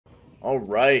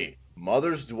Alright,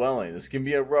 Mother's Dwelling. This can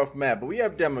be a rough map, but we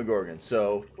have Demogorgon,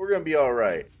 so we're going to be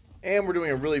alright. And we're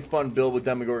doing a really fun build with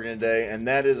Demogorgon today, and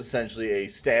that is essentially a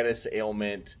status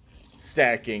ailment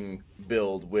stacking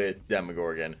build with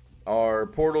Demogorgon. Our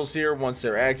portals here, once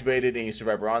they're activated, any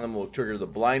survivor on them will trigger the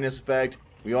blindness effect.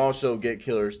 We also get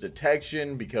killer's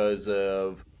detection because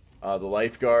of the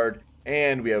lifeguard.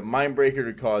 And we have Mindbreaker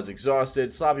to cause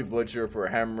exhausted, Sloppy Butcher for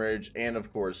hemorrhage, and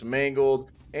of course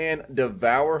Mangled. And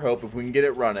Devour Hope, if we can get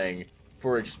it running,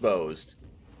 for exposed.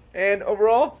 And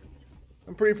overall,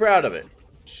 I'm pretty proud of it.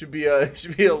 Should be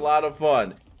a lot of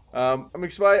fun. I'm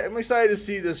excited to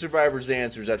see the survivors'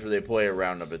 answers after they play a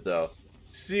round of it, though.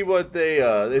 See what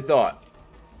they thought.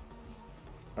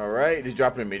 All right, did he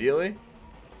drop it immediately?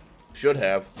 Should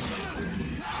have.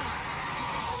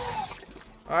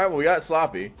 All right, well we got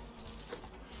Sloppy.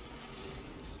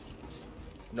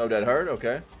 No dead hard.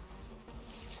 Okay.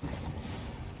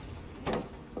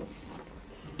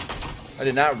 I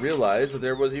did not realize that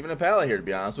there was even a pallet here, to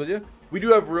be honest with you. We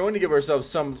do have Ruin to give ourselves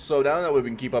some slowdown, that way we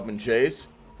can keep up and chase.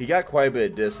 He got quite a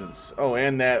bit of distance. Oh,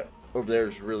 and that over there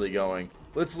is really going.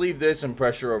 Let's leave this and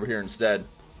pressure over here instead.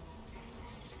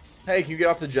 Hey, can you get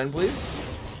off the gen, please?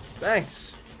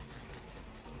 Thanks.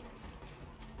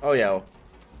 Oh, yeah.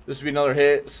 This would be another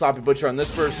hit. Sloppy Butcher on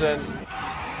this person.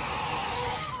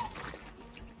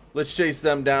 Let's chase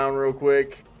them down real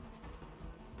quick.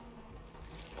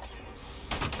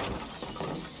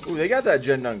 Ooh, they got that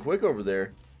gen done quick over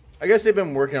there. I guess they've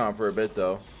been working on it for a bit,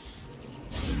 though.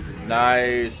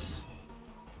 Nice.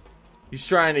 He's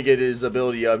trying to get his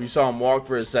ability up. You saw him walk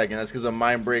for a second. That's because of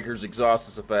Mindbreaker's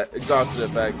exhausted effect.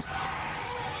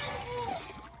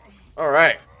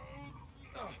 Alright.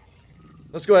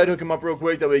 Let's go ahead and hook him up real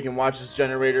quick. That way we can watch this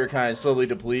generator kind of slowly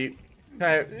deplete.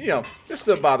 Kind of, you know, just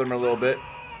to bother him a little bit.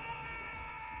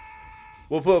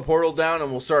 We'll put a portal down and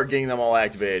we'll start getting them all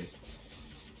activated.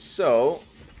 So,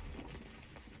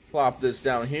 plop this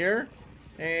down here.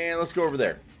 And let's go over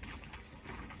there.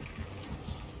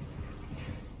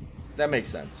 That makes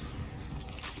sense.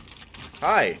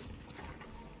 Hi.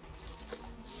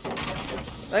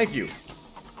 Thank you.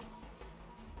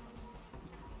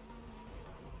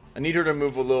 I need her to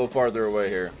move a little farther away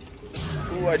here.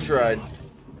 Ooh, I tried.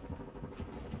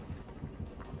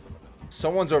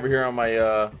 Someone's over here on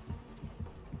my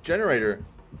generator.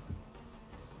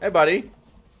 Hey, buddy.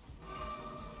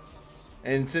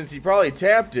 And since he probably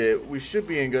tapped it, we should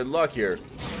be in good luck here.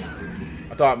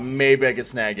 I thought maybe I could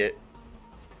snag it.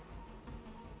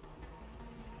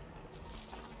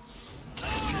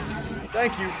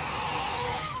 Thank you.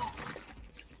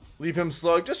 Leave him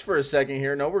slug just for a second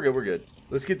here. No, we're good, we're good.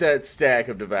 Let's get that stack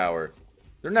of Devour.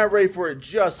 They're not ready for it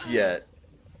just yet.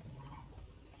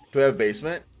 Do I have a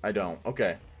basement? I don't.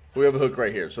 Okay. We have a hook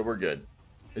right here, so we're good.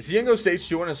 Is he gonna go stage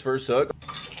 2 on his first hook?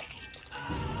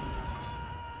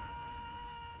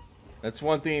 That's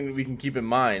one thing we can keep in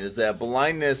mind, is that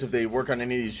blindness, if they work on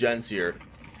any of these gens here,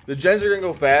 the gens are gonna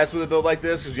go fast with a build like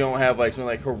this because you don't have like something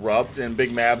like Corrupt and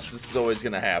big maps. This is always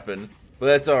gonna happen, but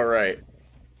that's all right.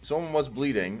 Someone was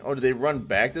bleeding. Oh, did they run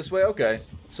back this way? Okay,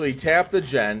 so he tapped the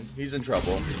gen. He's in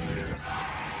trouble.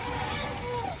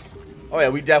 Oh yeah,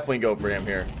 we definitely go for him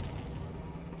here.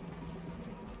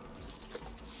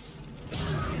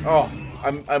 Oh,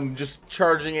 I'm just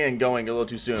charging in, going a little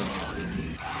too soon.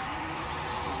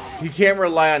 He can't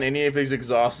rely on any of his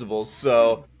exhaustibles,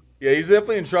 so yeah, he's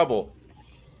definitely in trouble.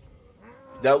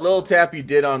 That little tap he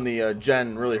did on the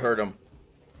gen really hurt him.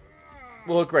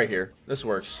 We'll hook right here. This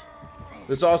works.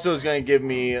 This also is going to give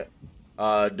me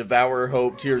Devour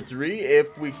Hope tier 3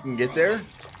 if we can get there.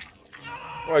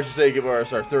 Or I should say give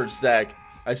us our third stack.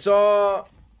 I saw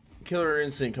Killer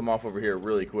Instinct come off over here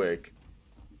really quick.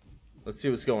 Let's see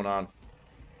what's going on.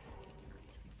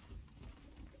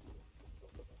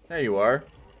 There you are.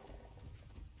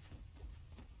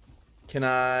 Can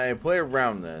I play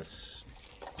around this?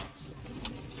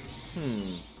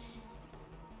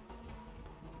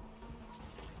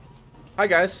 Hi,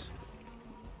 guys.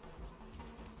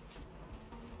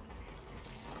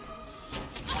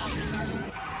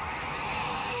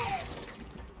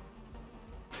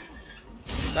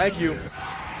 Thank you.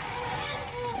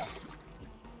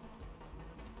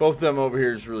 Both of them over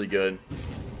here is really good.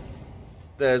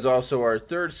 That is also our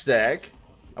third stack.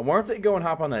 I wonder if they go and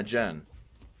hop on that gen.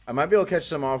 I might be able to catch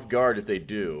them off guard if they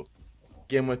do.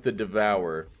 Again with the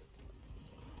Devour.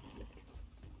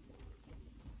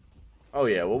 Oh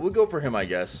yeah, well we'll go for him, I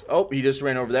guess. Oh, he just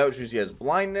ran over that, which means he has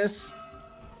blindness.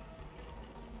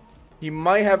 He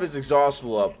might have his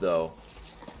exhaustible up though.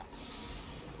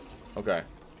 Okay.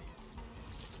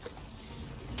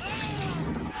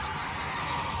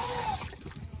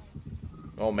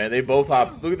 Oh man, they both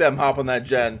hop. Look at them hop on that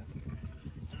gen.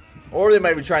 Or they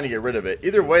might be trying to get rid of it.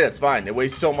 Either way, that's fine. It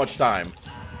wastes so much time.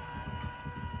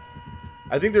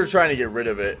 I think they're trying to get rid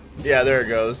of it. Yeah, there it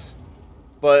goes.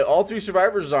 But all 3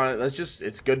 survivors on it, that's just,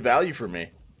 it's good value for me.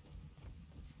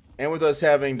 And with us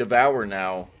having Devour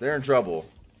now, they're in trouble.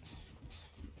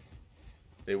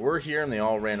 They were here and they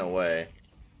all ran away.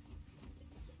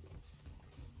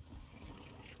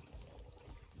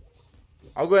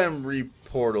 I'll go ahead and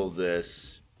re-portal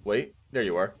this. Wait, there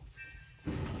you are.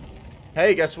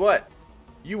 Hey, guess what?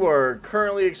 You are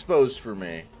currently exposed for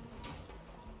me.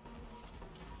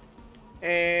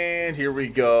 And here we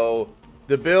go.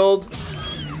 The build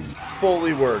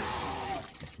fully worked.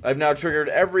 I've now triggered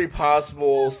every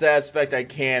possible status effect I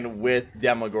can with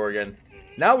Demogorgon.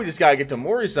 Now we just gotta get to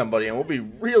Mori somebody and we'll be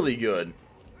really good.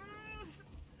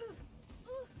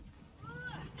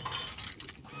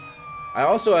 I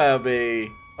also have a...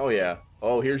 Oh yeah.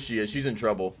 Oh, here she is. She's in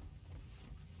trouble.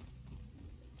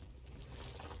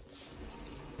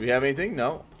 Do we have anything?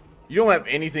 No. You don't have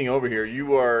anything over here.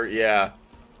 You are... Yeah.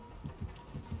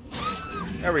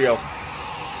 There we go.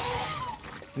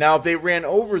 Now, if they ran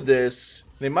over this,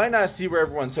 they might not see where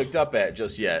everyone's hooked up at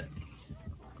just yet.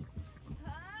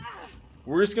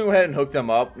 We're just going to go ahead and hook them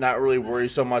up. Not really worry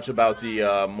so much about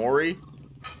the Mori.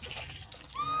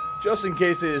 Just in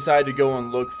case they decide to go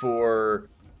and look for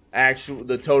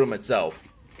the totem itself.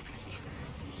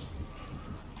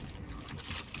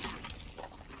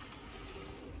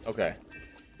 Okay.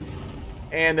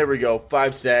 And there we go.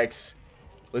 5 stacks.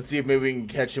 Let's see if maybe we can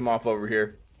catch him off over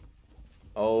here.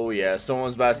 Oh yeah,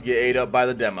 someone's about to get ate up by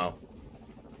the demo.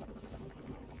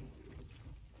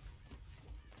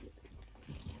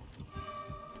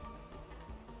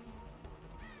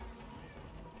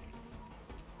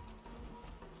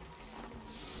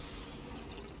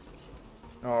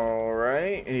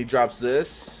 Alright, and he drops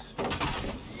this.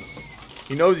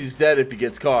 He knows he's dead if he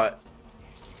gets caught.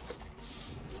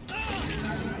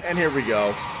 And here we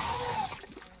go.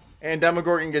 And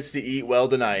Demogorgon gets to eat well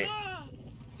tonight.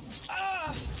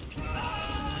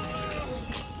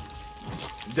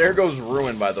 There goes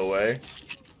Ruin, by the way.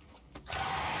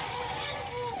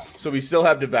 So we still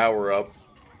have Devour up.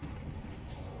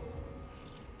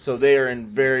 So they are in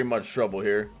very much trouble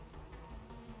here.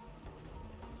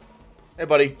 Hey,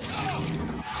 buddy.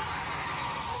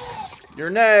 You're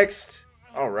next.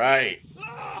 All right.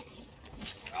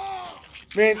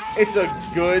 Man, it's a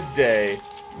good day.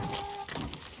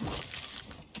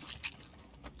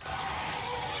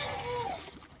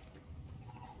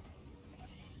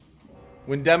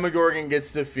 When Demogorgon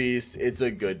gets to feast, it's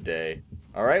a good day.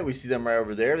 Alright, we see them right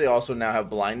over there. They also now have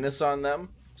blindness on them,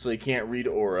 so they can't read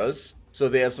auras. So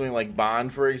if they have something like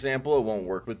Bond, for example, it won't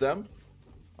work with them.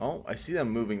 Oh, I see them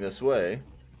moving this way.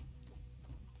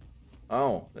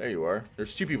 Oh, there you are.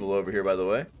 There's 2 people over here, by the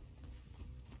way.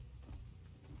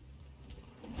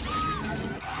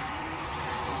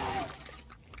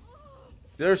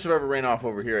 The other survivor ran off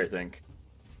over here, I think.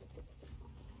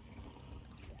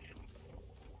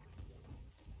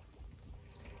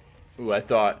 Ooh, I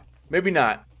thought. Maybe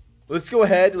not. Let's go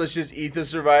ahead. Let's just eat the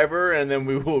survivor, and then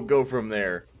we will go from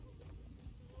there.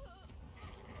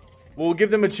 We'll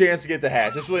give them a chance to get the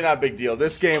hatch. It's really not a big deal.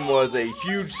 This game was a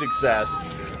huge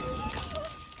success.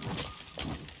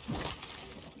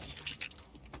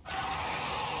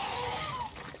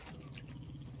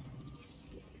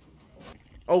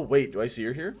 Oh, wait. Do I see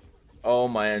her here? Oh,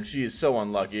 man. She is so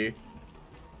unlucky.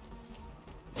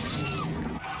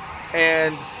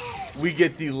 And we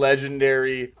get the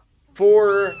legendary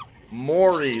 4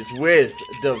 Moris with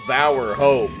Devour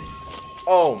Hope.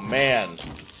 Oh, man.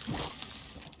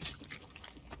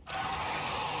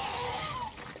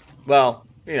 Well,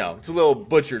 you know, it's a little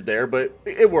butchered there, but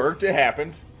it worked. It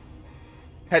happened.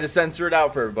 Had to censor it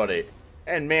out for everybody.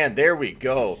 And, man, there we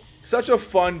go. Such a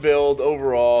fun build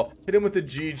overall. Hit him with the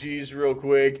GGs real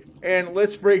quick. And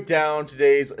let's break down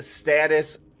today's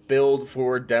status build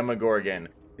for Demogorgon.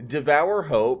 Devour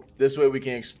Hope. This way we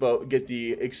can get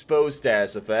the exposed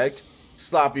status effect.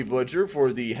 Sloppy Butcher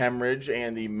for the hemorrhage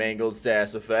and the mangled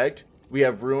status effect. We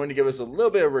have Ruin to give us a little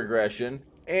bit of regression.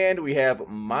 And we have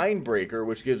Mindbreaker,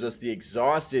 which gives us the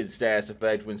exhausted status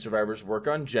effect when survivors work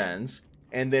on gens.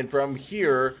 And then from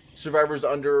here, survivors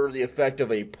under the effect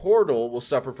of a portal will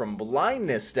suffer from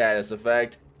blindness status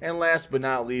effect. And last but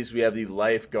not least, we have the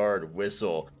Lifeguard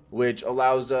Whistle, which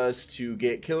allows us to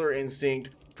get Killer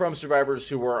Instinct from survivors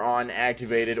who are on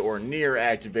activated or near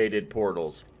activated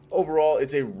portals. Overall,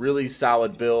 it's a really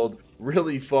solid build,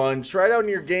 really fun. Try it out in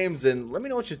your games and let me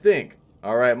know what you think.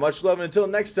 Alright, much love and until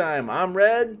next time, I'm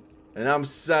Red, and I'm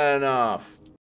signing off.